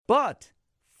But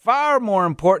far more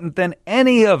important than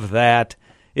any of that,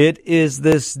 it is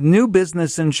this new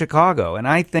business in Chicago. And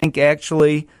I think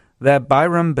actually that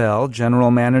Byron Bell,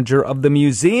 general manager of the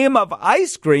Museum of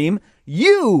Ice Cream,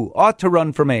 you ought to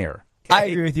run for mayor. I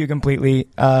agree with you completely.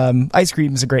 Ice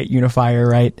cream is a great unifier,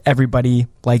 right? Everybody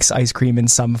likes ice cream in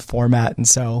some format. And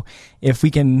so if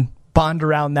we can bond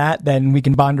around that, then we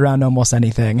can bond around almost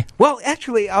anything. Well,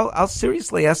 actually, I'll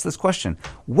seriously ask this question.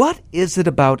 What is it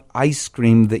about ice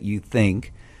cream that you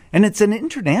think, and it's an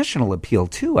international appeal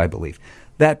too, I believe,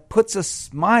 that puts a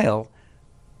smile?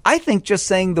 I think just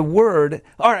saying the word.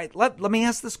 All right, let me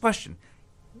ask this question.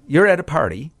 You're at a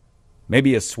party,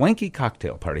 maybe a swanky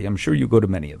cocktail party. I'm sure you go to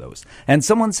many of those. And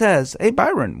someone says, hey,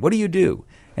 Byron, what do you do?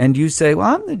 And you say,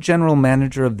 well, I'm the general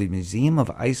manager of the Museum of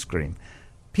Ice Cream.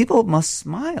 People must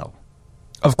smile.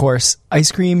 Of course,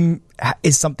 ice cream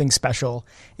is something special.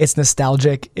 It's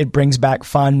nostalgic. It brings back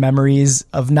fond memories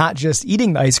of not just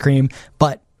eating the ice cream,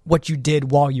 but what you did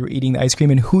while you were eating the ice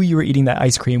cream and who you were eating that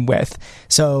ice cream with.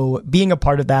 So being a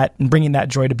part of that and bringing that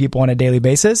joy to people on a daily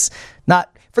basis,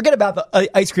 not forget about the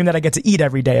ice cream that I get to eat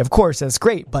every day. Of course, that's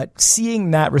great. But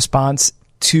seeing that response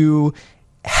to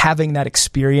having that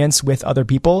experience with other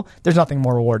people, there's nothing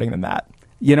more rewarding than that.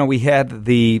 You know, we had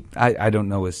I don't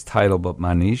know his title, but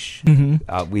Manish,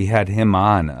 we had him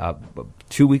on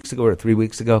 2 weeks ago or 3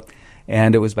 weeks ago,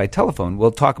 and it was by telephone.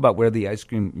 We'll talk about where the ice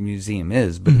cream museum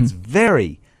is, but it's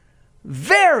very,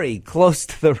 very close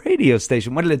to the radio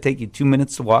station. What did it take you, 2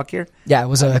 minutes to walk here? Yeah, it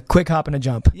was a quick hop and a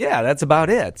jump. Yeah, that's about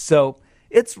it. So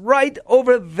it's right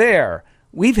over there.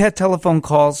 We've had telephone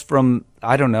calls from,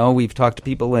 I don't know, we've talked to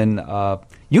people in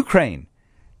Ukraine.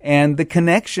 And the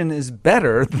connection is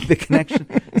better than the connection.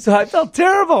 So I felt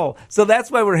terrible. So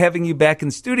that's why we're having you back in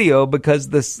studio, because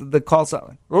the calls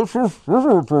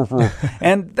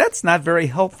and that's not very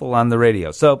helpful on the radio.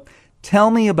 So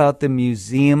tell me about the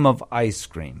Museum of Ice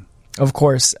Cream. Of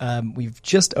course, we've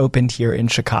just opened here in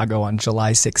Chicago on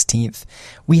July 16th.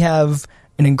 We have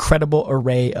an incredible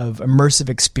array of immersive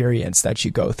experience that you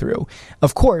go through.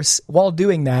 Of course, while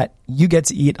doing that, you get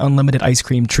to eat unlimited ice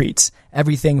cream treats.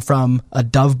 Everything from a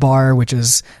Dove bar, which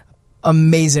is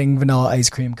amazing vanilla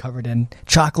ice cream covered in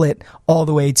chocolate, all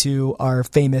the way to our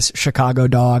famous Chicago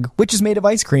dog, which is made of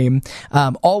ice cream,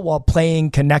 all while playing,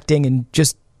 connecting, and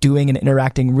just doing and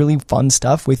interacting really fun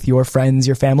stuff with your friends,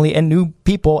 your family, and new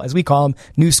people, as we call them,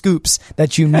 new scoops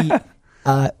that you meet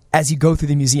as you go through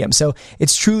the museum. So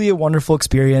it's truly a wonderful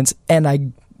experience, and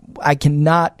I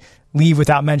cannot leave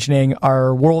without mentioning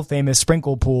our world famous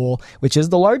sprinkle pool, which is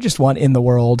the largest one in the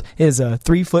world. It is a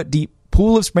 3-foot deep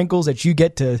pool of sprinkles that you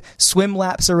get to swim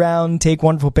laps around, take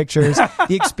wonderful pictures.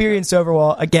 The experience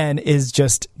overall, again, is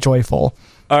just joyful.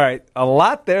 All right, a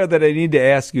lot there that I need to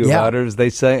ask you about, or as they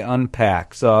say,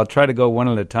 unpack. So I'll try to go one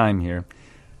at a time here.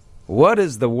 What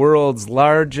is the world's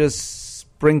largest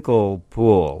sprinkle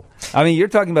pool? I mean, you're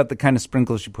talking about the kind of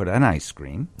sprinkles you put on ice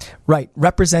cream. Right.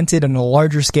 Represented in a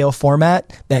larger scale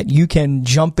format that you can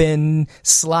jump in,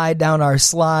 slide down our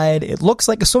slide. It looks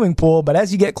like a swimming pool, but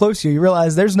as you get closer, you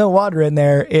realize there's no water in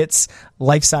there. It's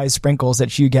life-size sprinkles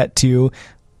that you get to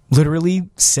literally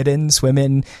sit in, swim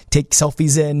in, take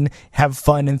selfies in, have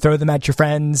fun, and throw them at your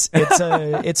friends. It's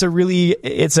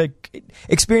a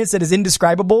experience that is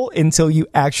indescribable until you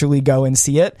actually go and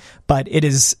see it, but it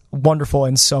is wonderful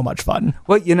and so much fun.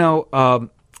 Well, you know,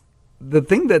 the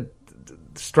thing that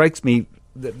strikes me,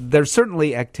 there's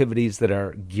certainly activities that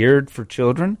are geared for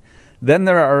children. Then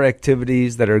there are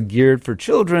activities that are geared for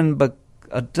children, but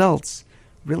adults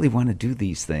really want to do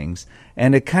these things.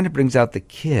 And it kind of brings out the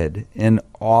kid in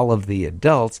all of the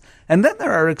adults. And then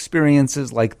there are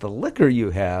experiences like the liquor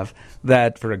you have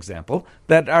that, for example,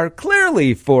 that are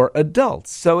clearly for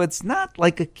adults. So it's not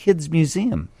like a kid's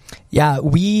museum. Yeah,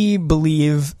 we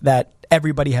believe that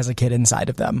everybody has a kid inside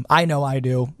of them. I know I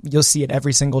do. You'll see it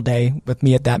every single day with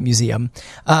me at that museum.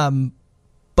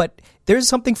 But there's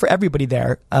something for everybody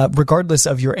there, regardless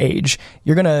of your age.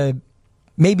 You're going to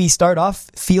maybe start off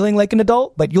feeling like an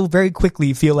adult, but you'll very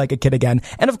quickly feel like a kid again.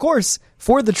 And of course,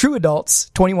 for the true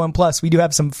adults, 21 plus, we do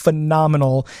have some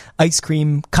phenomenal ice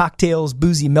cream, cocktails,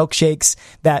 boozy milkshakes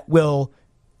that will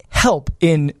help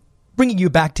in bringing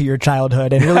you back to your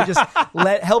childhood and really just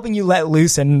helping you let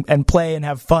loose and play and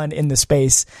have fun in the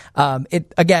space.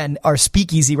 Again, our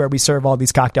speakeasy where we serve all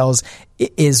these cocktails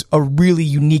is a really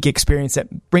unique experience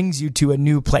that brings you to a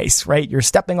new place, right? You're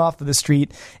stepping off of the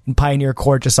street in Pioneer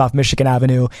Court just off Michigan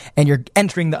Avenue, and you're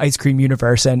entering the ice cream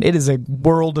universe. And it is a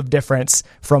world of difference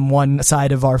from one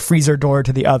side of our freezer door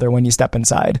to the other when you step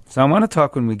inside. So I want to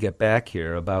talk when we get back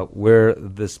here about where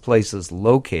this place is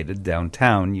located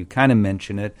downtown. You kind of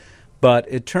mention it, But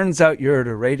it turns out you're at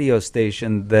a radio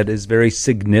station that is very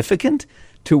significant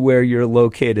to where you're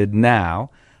located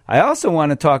now. I also want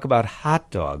to talk about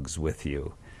hot dogs with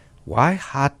you. Why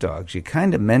hot dogs? You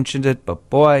kind of mentioned it, but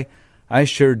boy, I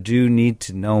sure do need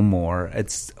to know more.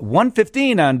 It's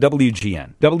 1:15 on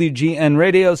WGN. WGN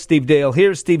Radio, Steve Dale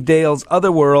here, Steve Dale's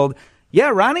Other World. Yeah,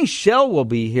 Ronnie Shell will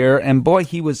be here, and boy,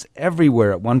 he was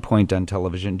everywhere at one point on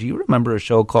television. Do you remember a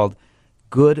show called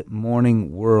Good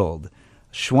Morning World?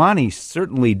 Schwani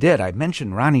certainly did. I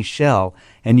mentioned Ronnie Shell,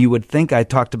 and you would think I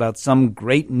talked about some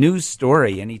great news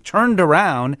story, and he turned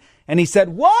around and he said,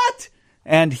 "What?"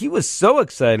 And he was so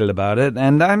excited about it,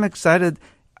 and I'm excited.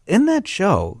 In that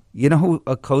show, you know who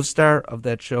a co-star of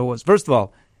that show was? First of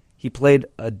all, he played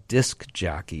a disc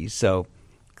jockey, so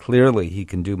clearly he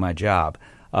can do my job.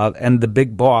 And the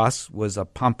big boss was a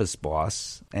pompous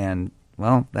boss, and,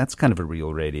 well, that's kind of a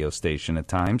real radio station at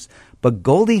times. But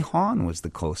Goldie Hawn was the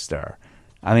co-star.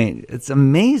 I mean, it's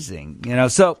amazing,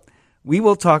 So we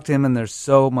will talk to him, and there's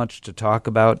so much to talk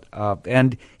about.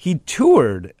 And he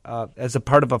toured as a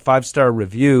part of a 5-star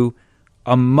review.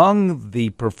 Among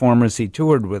the performers he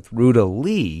toured with, Ruta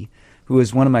Lee, who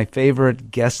is one of my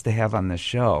favorite guests to have on the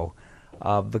show,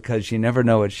 because you never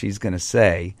know what she's going to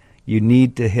say. We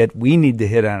need to hit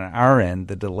on our end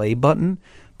the delay button,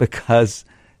 because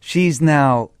she's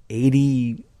now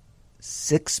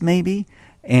 86 maybe,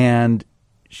 and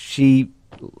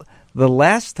the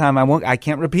last time I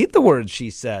can't repeat the words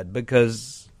she said,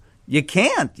 because you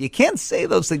can't say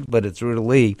those things, but it's Ruta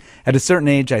Lee. At a certain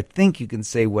age, I think you can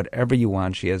say whatever you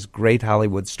want. She has great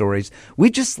Hollywood stories. We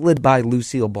just slid by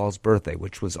Lucille Ball's birthday,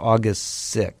 which was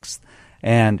August 6th,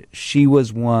 and she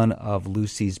was one of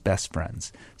Lucy's best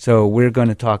friends. So we're going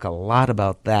to talk a lot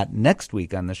about that next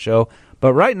week on the show.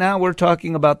 But right now we're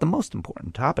talking about the most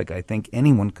important topic I think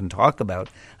anyone can talk about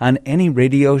on any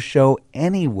radio show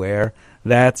anywhere.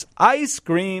 That's ice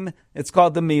cream. It's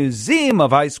called the Museum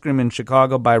of Ice Cream in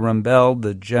Chicago by Rumbell,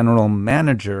 the general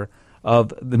manager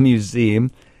of the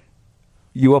museum.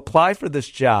 You apply for this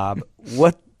job.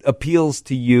 What appeals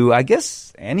to you? I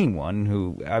guess anyone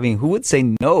who would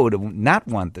say no to not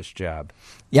want this job?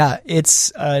 Yeah,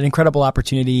 it's an incredible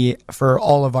opportunity for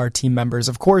all of our team members.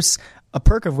 Of course, a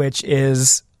perk of which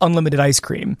is unlimited ice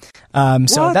cream.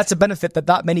 So that's a benefit that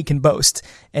not many can boast.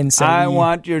 And so I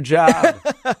want your job.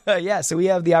 Yeah, so we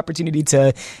have the opportunity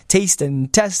to taste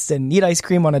and test and eat ice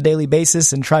cream on a daily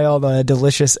basis and try all the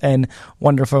delicious and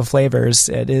wonderful flavors.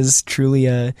 It is truly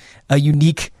a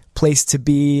unique place to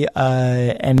be,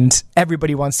 and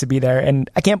everybody wants to be there, and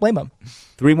I can't blame them.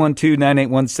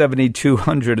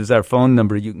 312-981-7200 is our phone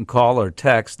number. You can call or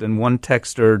text, and one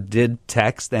texter did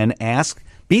text and ask,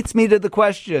 beats me to the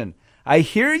question. I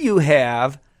hear you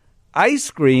have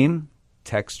ice cream,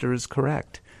 texter is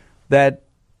correct, that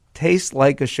tastes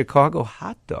like a Chicago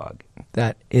hot dog.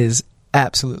 That is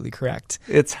absolutely correct.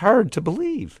 It's hard to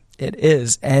believe. It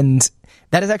is, and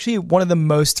that is actually one of the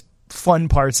most fun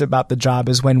parts about the job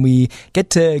is when we get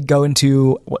to go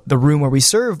into the room where we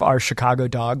serve our Chicago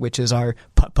dog, which is our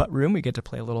putt-putt room. We get to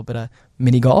play a little bit of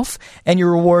mini golf, and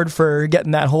your reward for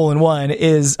getting that hole-in-one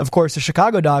is, of course, a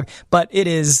Chicago dog, but it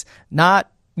is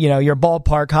not your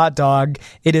ballpark hot dog.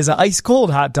 It is an ice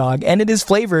cold hot dog, and it is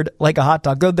flavored like a hot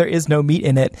dog, though there is no meat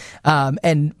in it.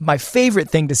 And my favorite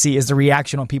thing to see is the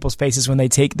reaction on people's faces when they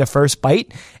take the first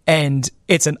bite, and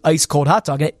it's an ice cold hot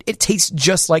dog. And it tastes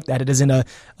just like that. It is in a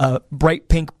bright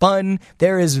pink bun.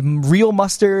 There is real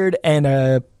mustard and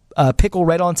a pickle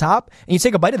right on top. And you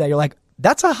take a bite of that, you're like,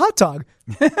 that's a hot dog,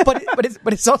 but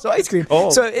it's also ice cream.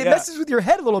 So it messes with your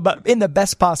head a little bit in the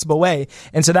best possible way.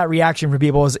 And so that reaction for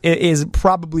people is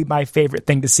probably my favorite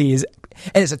thing to see. And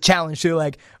it's a challenge too.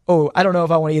 Like, oh, I don't know if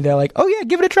I want to eat. They're like, oh yeah,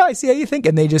 give it a try. See how you think.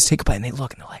 And they just take a bite and they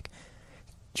look and they're like,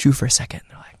 chew for a second.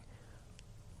 And they're like,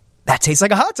 that tastes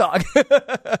like a hot dog.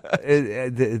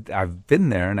 I've been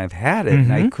there and I've had it,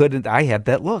 and I had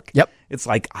that look. Yep. It's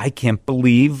like, I can't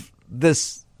believe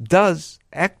this does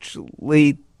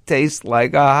actually taste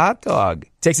like a hot dog.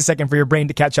 Takes a second for your brain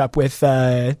to catch up with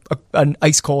an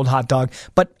ice cold hot dog.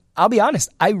 But I'll be honest,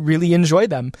 I really enjoy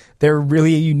them. They're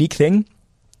really a unique thing,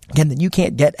 again, that you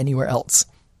can't get anywhere else.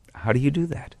 How do you do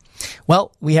that?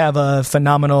 Well, we have a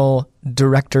phenomenal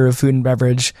director of food and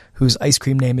beverage whose ice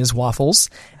cream name is Waffles.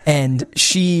 And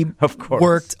she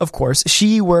worked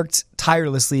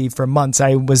tirelessly for months.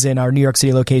 I was in our New York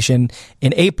City location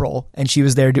in April, and she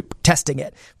was there testing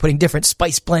it, putting different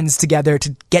spice blends together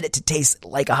to get it to taste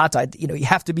like a hot dog. You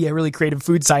have to be a really creative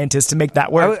food scientist to make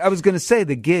that work. I was going to say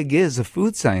the gig is a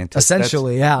food scientist.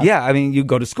 Essentially, yeah. Yeah, I mean, you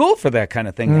go to school for that kind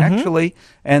of thing, actually.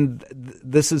 And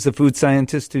this is a food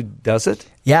scientist who does it?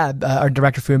 Yeah, our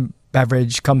director of food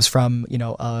beverage, comes from,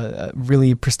 a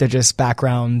really prestigious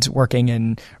background working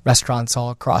in restaurants all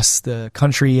across the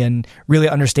country, and really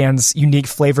understands unique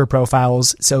flavor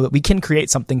profiles so that we can create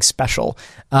something special.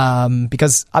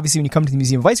 Because obviously when you come to the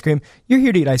Museum of Ice Cream, you're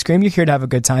here to eat ice cream, you're here to have a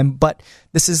good time, but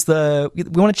we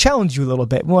want to challenge you a little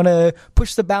bit. We want to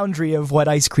push the boundary of what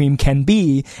ice cream can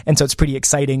be. And so it's pretty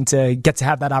exciting to get to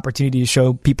have that opportunity to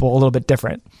show people a little bit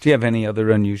different. Do you have any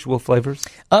other unusual flavors?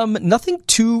 Nothing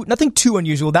too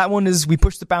unusual. That one is, we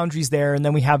push the boundaries there, and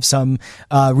then we have some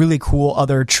really cool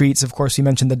other treats. Of course, we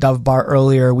mentioned the Dove Bar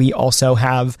earlier. We also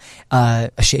have a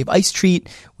shave ice treat.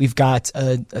 We've got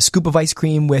a scoop of ice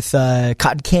cream with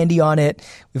cotton candy on it.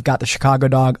 We've got the Chicago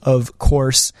dog, of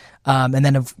course. And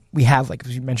then we have, like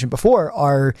as you mentioned before,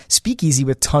 our speakeasy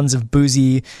with tons of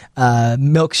boozy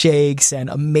milkshakes and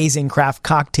amazing craft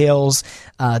cocktails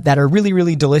that are really,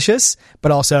 really delicious,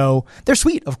 but also they're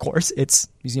sweet, of course. It's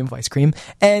Museum of Ice Cream.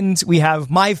 And we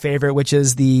have my favorite, which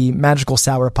is the magical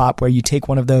sour pop, where you take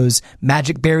one of those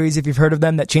magic berries, if you've heard of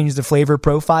them, that change the flavor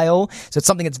profile. So it's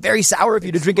something that's very sour if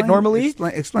you to drink it normally.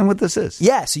 Explain what this is.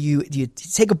 Yeah, so you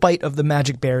take a bite of the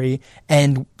magic berry,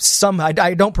 and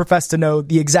I don't profess to know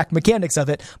the exact mechanics of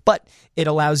it, but it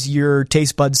allows your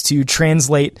taste buds to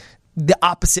translate the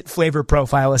opposite flavor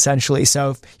profile, essentially.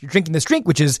 So if you're drinking this drink,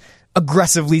 which is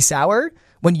aggressively sour,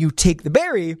 when you take the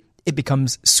berry, it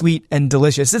becomes sweet and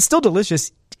delicious. It's still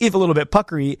delicious, if a little bit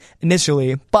puckery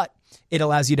initially, but it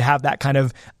allows you to have that kind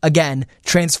of, again,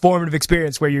 transformative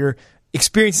experience where you're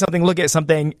experiencing something, looking at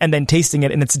something, and then tasting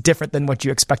it, and it's different than what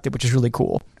you expected, which is really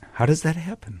cool. How does that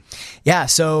happen? Yeah,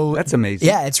 so that's amazing.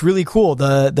 Yeah, it's really cool.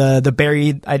 The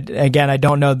berry, I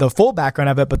don't know the full background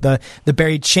of it, but the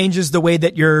berry changes the way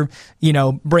that your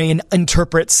brain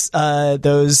interprets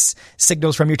those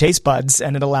signals from your taste buds,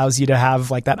 and it allows you to have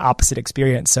like that opposite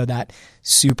experience. So that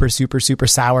super, super, super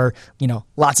sour,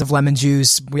 lots of lemon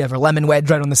juice. We have a lemon wedge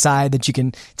right on the side that you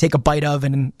can take a bite of,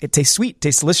 and it tastes sweet,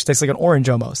 tastes delicious, tastes like an orange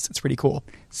almost. It's pretty cool.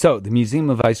 So the Museum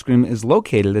of Ice Cream is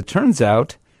located, it turns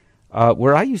out,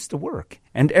 where I used to work.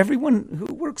 And everyone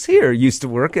who works here used to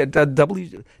work at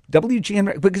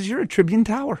WGN, because you're at Tribune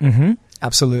Tower. Mm-hmm.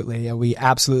 Absolutely. Yeah, we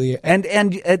absolutely. And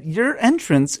at your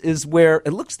entrance is where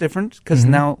it looks different, because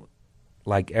now,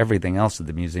 like everything else at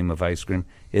the Museum of Ice Cream,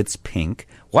 it's pink.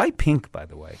 Why pink, by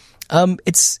the way?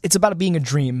 It's about it being a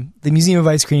dream. The Museum of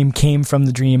Ice Cream came from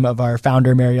the dream of our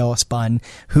founder, Mary Ellis Bunn,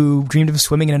 who dreamed of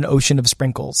swimming in an ocean of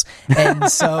sprinkles.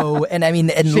 And so,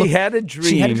 she had a dream.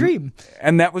 She had a dream.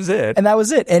 And that was it.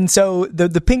 And so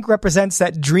the pink represents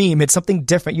that dream. It's something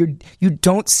different. You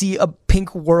don't see a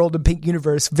pink world, a pink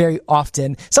universe very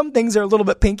often. Some things are a little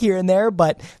bit pink here and there,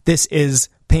 but this is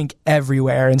pink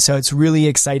everywhere. And so it's really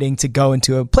exciting to go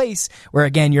into a place where,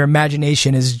 again, your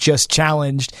imagination is just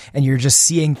challenged and you're just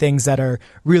seeing things that are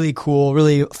really cool,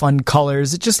 really fun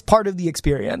colors. It's just part of the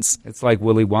experience. It's like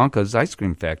Willy Wonka's ice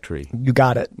cream factory. You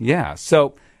got it. Yeah.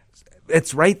 So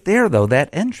it's right there, though, that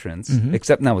entrance,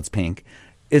 except now it's pink,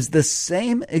 is the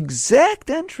same exact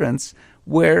entrance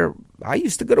where I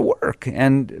used to go to work.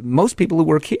 And most people who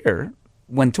work here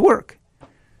went to work.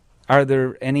 Are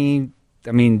there any...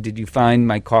 did you find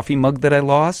my coffee mug that I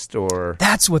lost, or?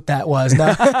 That's what that was.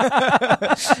 No,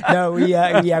 no, we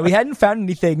hadn't found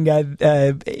anything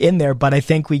in there, but I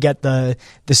think we get the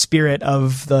spirit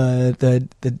of the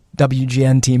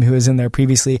WGN team who was in there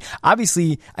previously.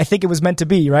 Obviously, I think it was meant to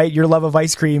be, right? Your love of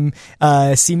ice cream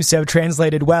seems to have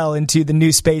translated well into the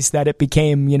new space that it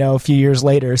became, a few years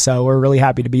later. So we're really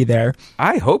happy to be there.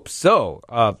 I hope so.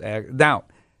 Now,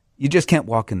 you just can't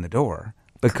walk in the door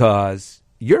because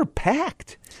you're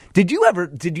packed. Did you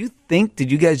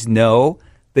guys know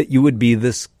that you would be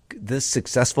this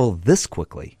successful this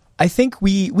quickly? I think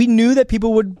we knew that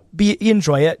people would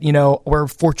enjoy it. We're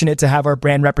fortunate to have our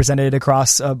brand represented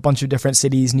across a bunch of different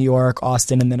cities, New York,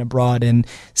 Austin, and then abroad in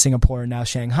Singapore and now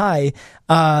Shanghai.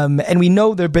 And we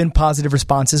know there have been positive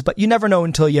responses, but you never know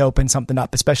until you open something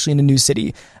up, especially in a new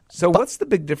city. So what's the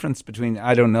big difference between,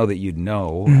 I don't know that you'd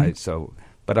know,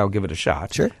 but I'll give it a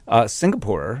shot. Sure.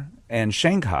 Singapore and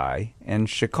Shanghai and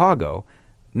Chicago,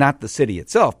 not the city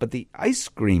itself, but the ice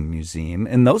cream museum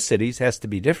in those cities has to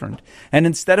be different. And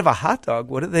instead of a hot dog,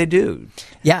 what do?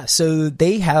 Yeah, so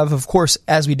they have, of course,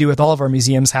 as we do with all of our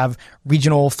museums, have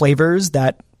regional flavors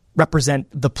that represent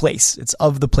the place. It's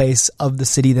of the place, of the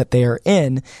city that they are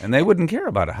in. And they wouldn't care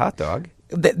about a hot dog.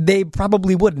 They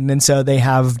probably wouldn't. And so they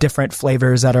have different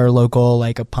flavors that are local,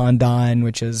 like a pandan,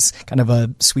 which is kind of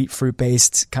a sweet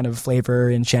fruit-based kind of flavor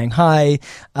in Shanghai,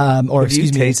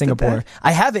 in Singapore. That?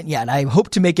 I haven't yet. I hope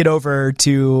to make it over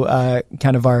to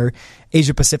kind of our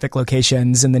Asia Pacific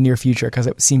locations in the near future because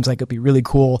it seems like it'd be really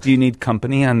cool. Do you need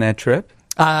company on that trip?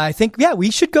 I think,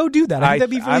 we should go do that. I think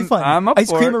that'd be really fun. I'm up Ice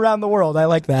for cream it. around the world. I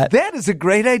like that. That is a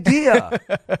great idea.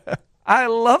 I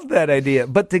love that idea.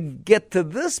 But to get to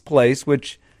this place,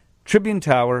 which Tribune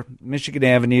Tower, Michigan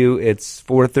Avenue, it's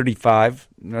 435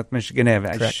 North Michigan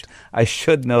Avenue. Correct. I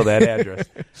should know that address.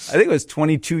 I think it was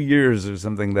 22 years or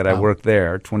something that I worked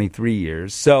there, 23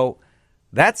 years. So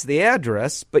that's the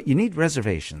address, but you need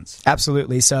reservations.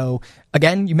 Absolutely. So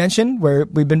again, you mentioned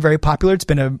we've been very popular. It's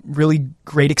been a really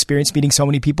great experience meeting so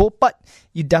many people, but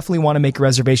you definitely want to make a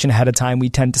reservation ahead of time. We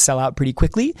tend to sell out pretty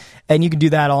quickly, and you can do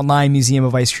that online,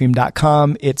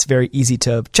 museumoficecream.com. It's very easy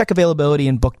to check availability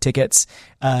and book tickets.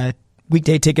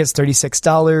 Weekday tickets,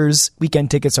 $36. Weekend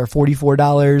tickets are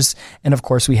 $44. And of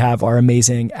course, we have our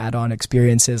amazing add-on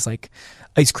experiences like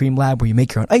Ice Cream Lab, where you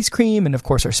make your own ice cream, and of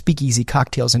course our speakeasy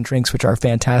cocktails and drinks, which are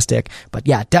fantastic. But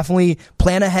yeah, definitely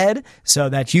plan ahead so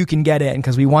that you can get in,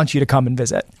 because we want you to come and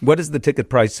visit. What does the ticket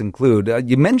price include?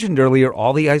 You mentioned earlier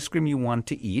all the ice cream you want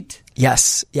to eat.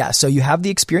 Yes. Yeah. So you have the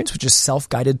experience, which is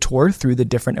self-guided tour through the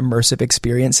different immersive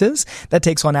experiences. That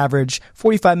takes on average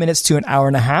 45 minutes to an hour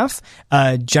and a half.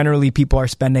 Generally, people are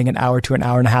spending an hour to an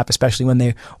hour and a half, especially when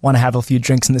they want to have a few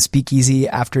drinks in the speakeasy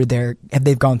after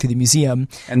they've gone through the museum.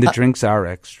 And the drinks are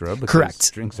extra. Because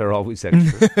correct. Drinks are always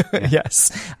extra. Yeah.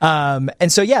 Yes.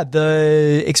 And so,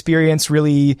 the experience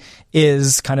really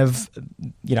is kind of,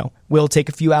 will take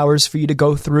a few hours for you to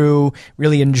go through,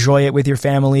 really enjoy it with your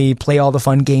family, play all the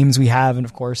fun games we have, and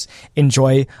of course,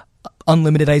 enjoy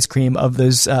unlimited ice cream of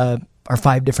those, our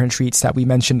 5 different treats that we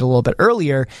mentioned a little bit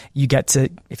earlier. You get to,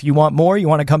 if you want more, you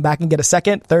want to come back and get a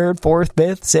second, third, fourth,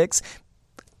 fifth, sixth,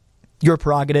 your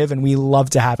prerogative, and we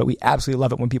love to have it. We absolutely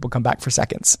love it when people come back for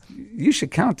seconds. You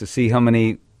should count to see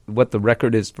what the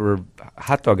record is for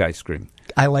hot dog ice cream.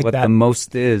 I like what that. the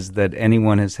most is that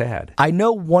anyone has had. I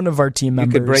know one of our team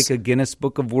members... You could break a Guinness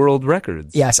Book of World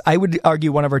Records. Yes, I would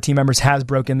argue one of our team members has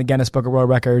broken the Guinness Book of World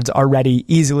Records already,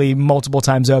 easily multiple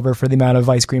times over, for the amount of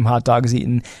ice cream hot dogs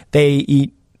eaten. They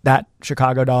eat that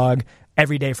Chicago dog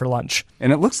every day for lunch.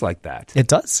 And it looks like that. It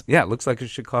does. Yeah, it looks like a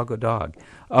Chicago dog.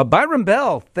 Byron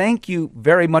Bell, thank you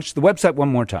very much. The website one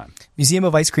more time.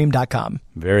 museumoficecream.com.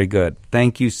 Very good.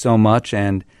 Thank you so much,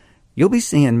 and you'll be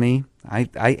seeing me.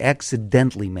 I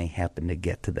accidentally may happen to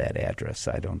get to that address.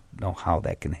 I don't know how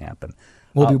that can happen.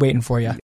 We'll be waiting for you.